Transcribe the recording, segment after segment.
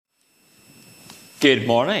Good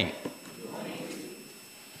morning.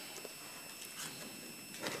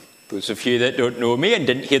 Those of you that don't know me and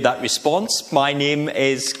didn't hear that response, my name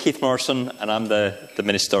is Keith Morrison and I'm the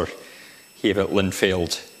minister here at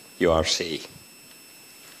Linfield URC.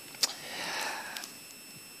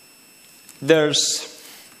 There's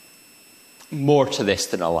more to this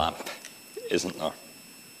than a lamp, isn't there?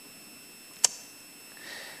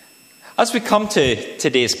 As we come to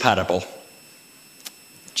today's parable,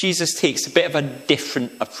 Jesus takes a bit of a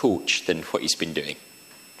different approach than what he's been doing.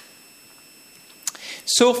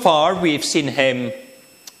 So far, we've seen him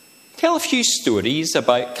tell a few stories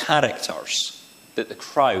about characters that the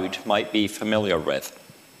crowd might be familiar with.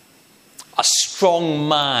 A strong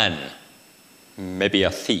man, maybe a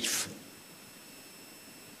thief.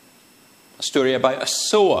 A story about a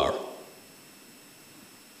sower.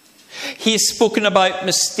 He's spoken about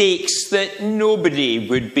mistakes that nobody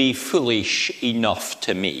would be foolish enough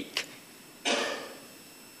to make.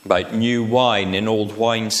 About new wine in old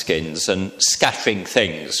wineskins and scattering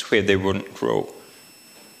things where they wouldn't grow.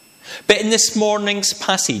 But in this morning's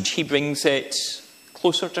passage, he brings it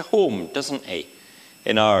closer to home, doesn't he?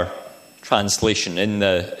 In our translation, in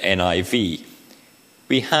the NIV,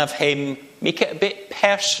 we have him make it a bit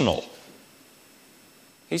personal.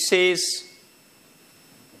 He says,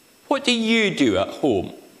 "What do you do at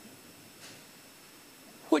home?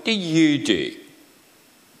 What do you do?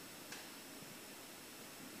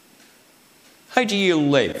 How do you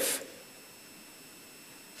live?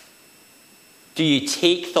 Do you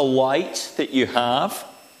take the light that you have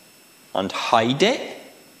and hide it?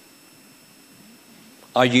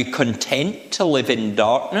 Are you content to live in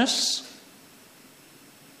darkness?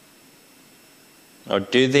 Or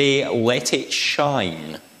do they let it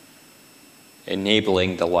shine,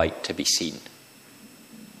 enabling the light to be seen?"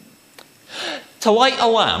 To light a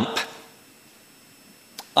lamp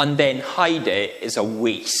and then hide it is a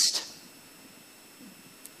waste.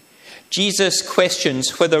 Jesus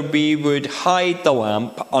questions whether we would hide the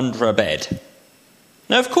lamp under a bed.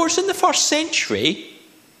 Now, of course, in the first century,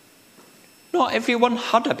 not everyone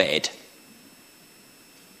had a bed.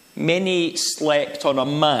 Many slept on a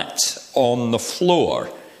mat on the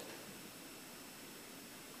floor.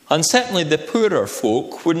 And certainly the poorer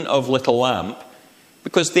folk wouldn't have lit a lamp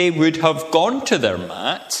because they would have gone to their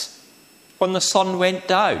mat when the sun went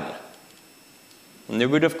down. And they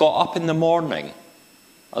would have got up in the morning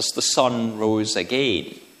as the sun rose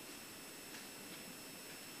again.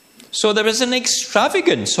 So there is an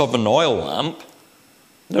extravagance of an oil lamp,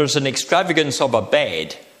 there's an extravagance of a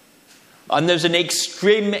bed, and there's an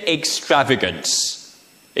extreme extravagance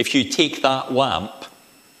if you take that lamp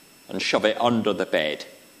and shove it under the bed.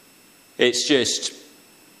 It's just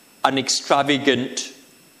an extravagant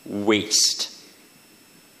waste.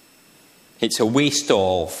 It's a waste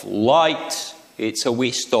of light. It's a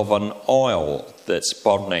waste of an oil that's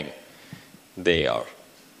burning there.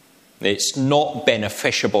 It's not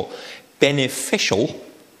beneficial.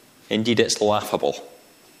 Indeed, it's laughable.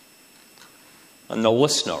 And the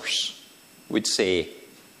listeners would say,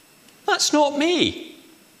 "That's not me.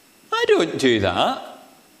 I don't do that.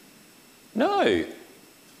 No,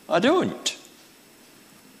 I don't."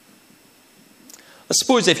 I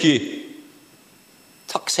suppose if you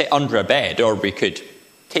tuck it under a bed, or we could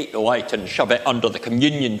take the light and shove it under the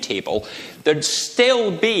communion table, there'd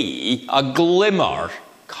still be a glimmer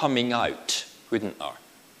coming out, wouldn't there?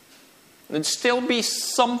 There'd still be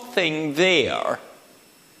something there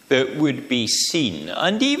that would be seen.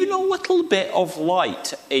 And even a little bit of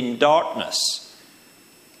light in darkness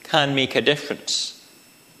can make a difference.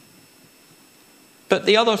 But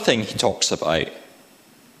the other thing he talks about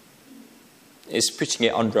is putting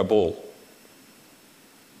it under a bowl.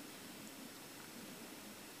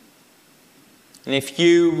 And if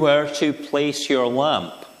you were to place your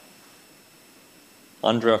lamp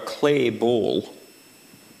under a clay bowl,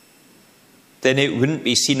 then it wouldn't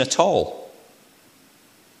be seen at all.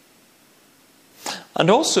 And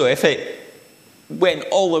also, if it went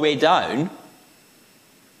all the way down,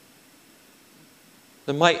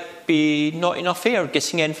 there might be not enough air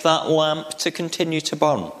getting in for that lamp to continue to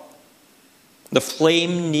burn. The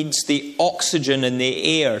flame needs the oxygen in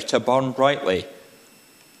the air to burn brightly.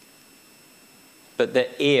 But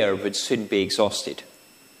the air would soon be exhausted.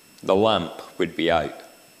 The lamp would be out.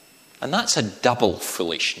 And that's a double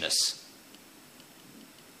foolishness.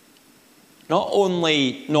 Not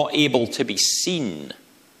only not able to be seen,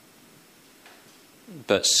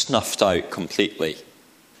 but snuffed out completely.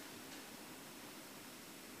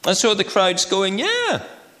 And so the crowd's going, "Yeah,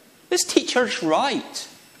 this teacher's right.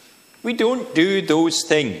 We don't do those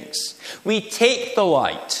things. We take the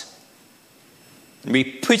light, we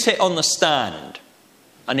put it on the stand,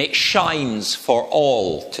 and it shines for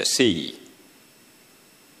all to see.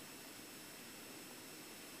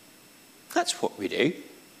 That's what we do.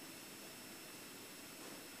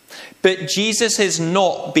 But Jesus is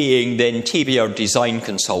not being the interior design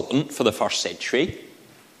consultant for the first century.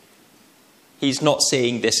 He's not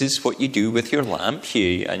saying this is what you do with your lamp,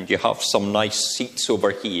 and you have some nice seats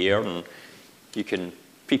over here and you can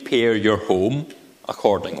prepare your home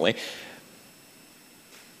accordingly.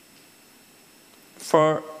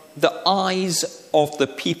 For the eyes of the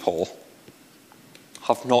people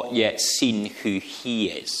have not yet seen who he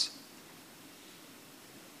is.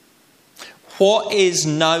 What is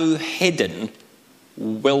now hidden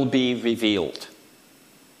will be revealed.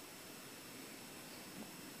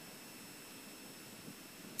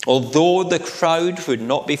 Although the crowd would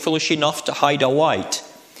not be foolish enough to hide a light,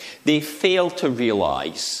 they fail to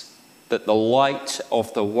realize that the light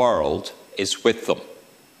of the world is with them.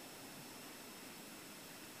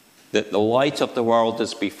 That the light of the world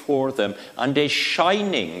is before them and is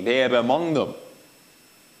shining there among them.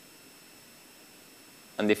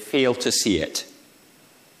 And they fail to see it.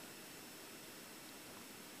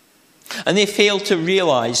 And they fail to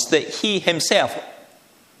realize that he himself,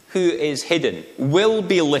 who is hidden, will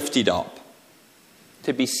be lifted up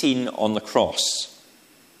to be seen on the cross.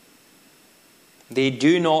 They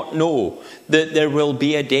do not know that there will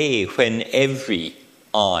be a day when every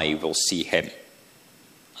eye will see him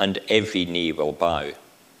and every knee will bow.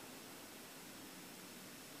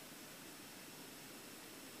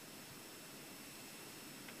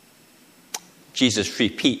 Jesus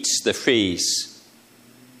repeats the phrase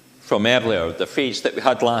from earlier, the phrase that we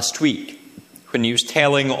had last week, when he was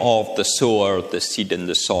telling of the sower, the seed in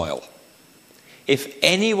the soil. If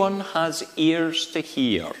anyone has ears to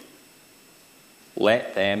hear,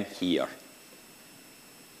 let them hear.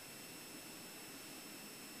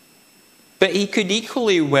 But he could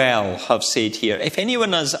equally well have said here, if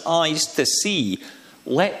anyone has eyes to see,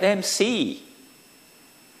 let them see.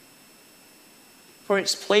 For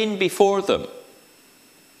it's plain before them.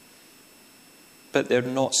 But they're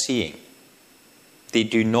not seeing. They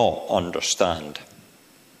do not understand.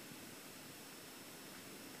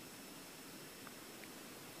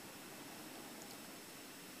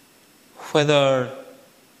 Whether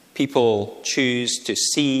people choose to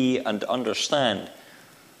see and understand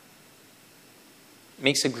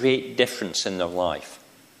makes a great difference in their life.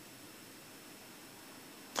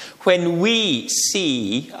 When we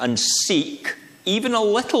see and seek even a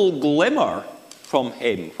little glimmer from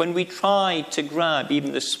him, when we try to grab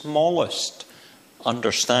even the smallest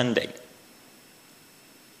understanding,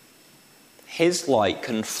 his light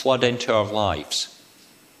can flood into our lives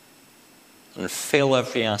and fill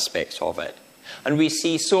every aspect of it. And we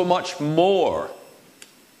see so much more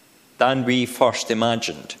than we first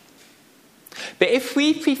imagined. But if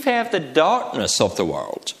we prefer the darkness of the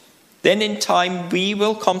world, then in time we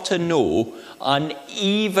will come to know an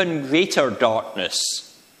even greater darkness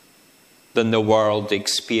than the world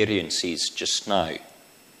experiences just now.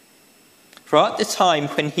 For at the time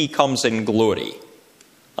when he comes in glory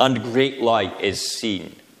and great light is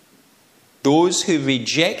seen, those who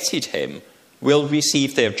rejected him will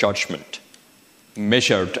receive their judgment,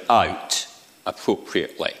 measured out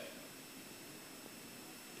appropriately.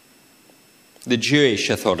 The Jewish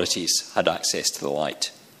authorities had access to the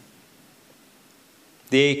light.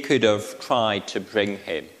 They could have tried to bring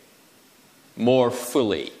him more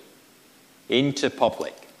fully into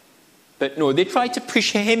public. But no, they tried to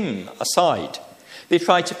push him aside. They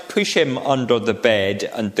tried to push him under the bed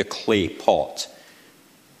and the clay pot.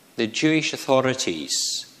 The Jewish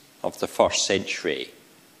authorities of the first century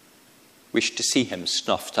wished to see him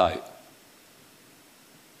snuffed out.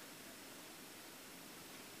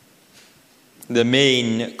 The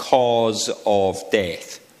main cause of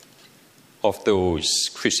death of those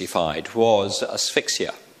crucified was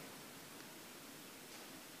asphyxia.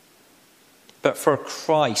 But for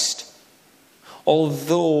Christ,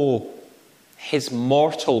 although his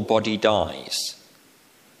mortal body dies,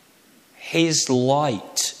 his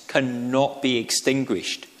light cannot be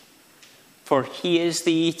extinguished, for he is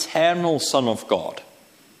the eternal Son of God.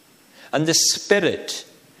 And the Spirit,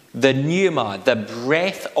 the pneuma, the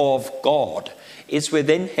breath of God, is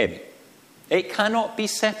within him. It cannot be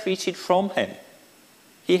separated from him.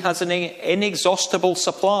 He has an inexhaustible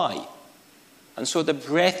supply. And so the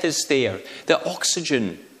breath is there. The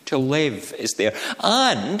oxygen to live is there.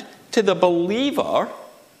 And to the believer,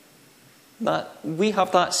 that we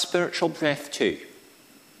have that spiritual breath too.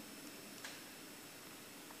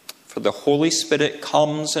 For the Holy Spirit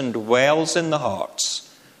comes and dwells in the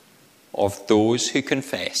hearts of those who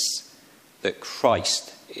confess that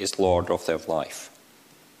Christ is Lord of their life.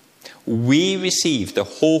 we receive the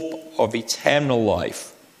hope of eternal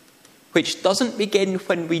life, which doesn't begin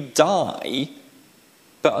when we die,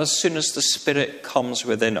 but as soon as the Spirit comes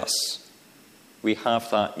within us, we have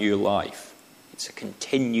that new life. It's a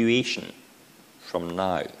continuation from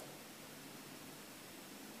now.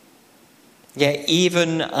 Yet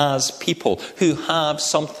even as people who have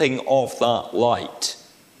something of that light,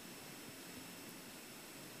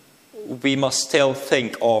 we must still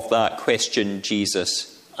think of that question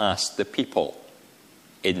Jesus asked the people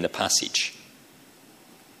in the passage.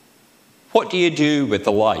 What do you do with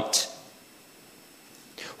the light?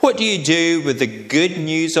 What do you do with the good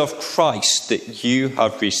news of Christ that you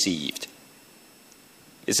have received?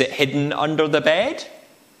 Is it hidden under the bed?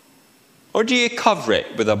 Or do you cover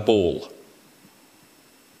it with a bowl?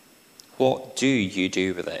 What do you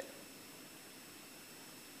do with it?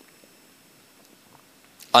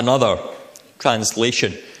 Another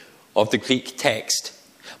translation of the Greek text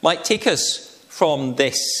might take us from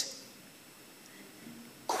this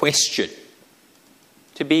question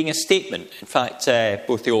to being a statement. In fact,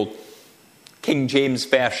 both the old King James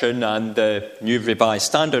Version and the New Revised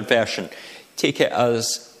Standard Version take it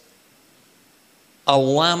as a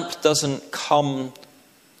lamp doesn't come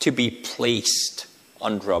to be placed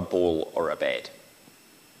under a bowl or a bed.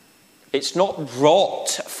 It's not brought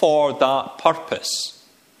for that purpose.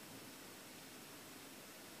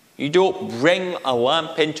 You don't bring a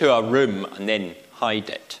lamp into a room and then hide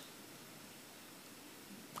it.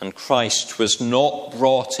 And Christ was not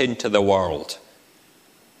brought into the world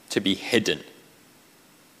to be hidden.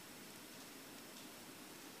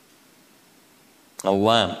 A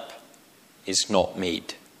lamp is not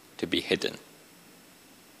made to be hidden.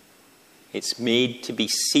 It's made to be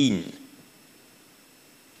seen.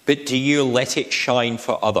 But do you let it shine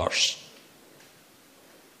for others?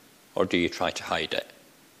 Or do you try to hide it?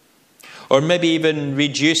 Or maybe even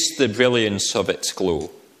reduce the brilliance of its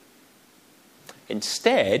glow?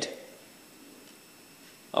 Instead,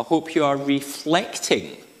 I hope you are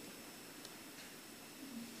reflecting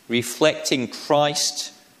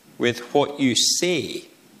Christ with what you say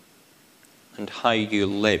and how you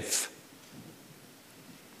live.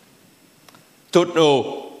 Don't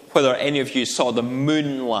know whether any of you saw the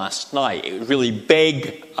moon last night. It was really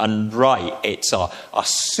big and bright. It's a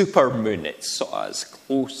super moon. It's sort of as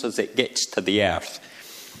close as it gets to the earth.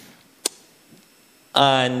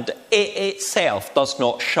 And it itself does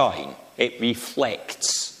not shine. It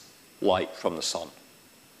reflects light from the sun.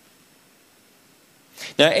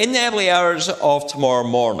 Now, in the early hours of tomorrow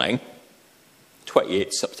morning,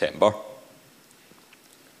 28th September,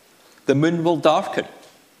 the moon will darken.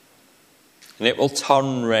 And it will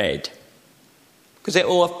turn red. Because it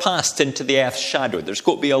will have passed into the earth's shadow. There's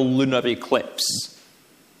got to be a lunar eclipse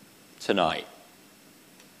tonight.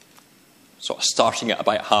 Sort of starting at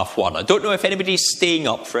about 1:30. I don't know if anybody's staying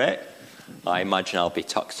up for it. I imagine I'll be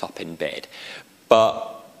tucked up in bed.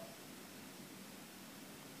 But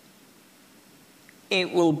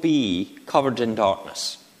it will be covered in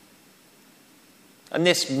darkness. And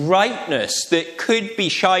this brightness that could be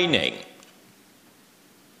shining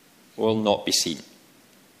will not be seen.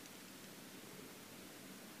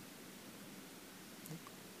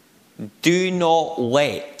 Do not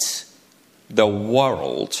let the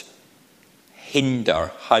world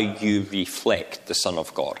hinder how you reflect the Son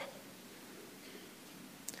of God.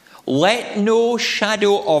 Let no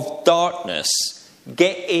shadow of darkness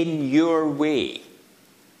get in your way.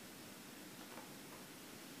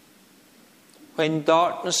 When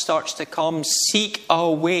darkness starts to come, seek a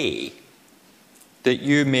way that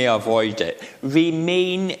you may avoid it.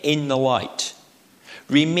 Remain in the light.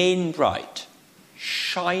 Remain bright,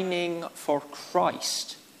 shining for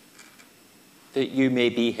Christ, that you may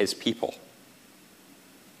be his people.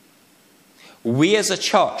 We as a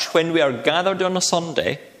church, when we are gathered on a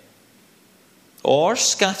Sunday, or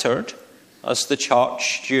scattered as the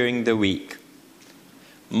church during the week,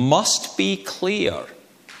 must be clear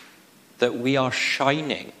that we are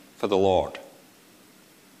shining for the Lord.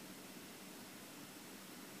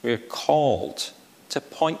 We're called to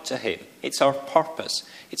point to him. It's our purpose.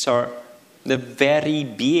 It's the very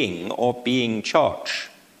being of being church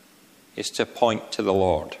is to point to the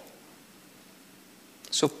Lord.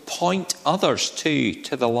 So point others to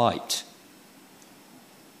the light.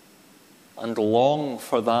 And long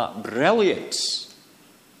for that brilliance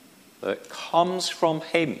that comes from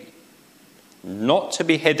him, not to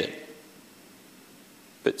be hidden,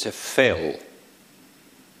 but to fill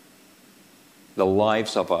the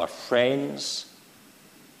lives of our friends,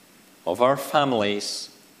 of our families,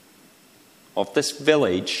 of this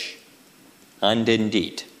village, and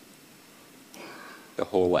indeed the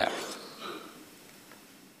whole earth.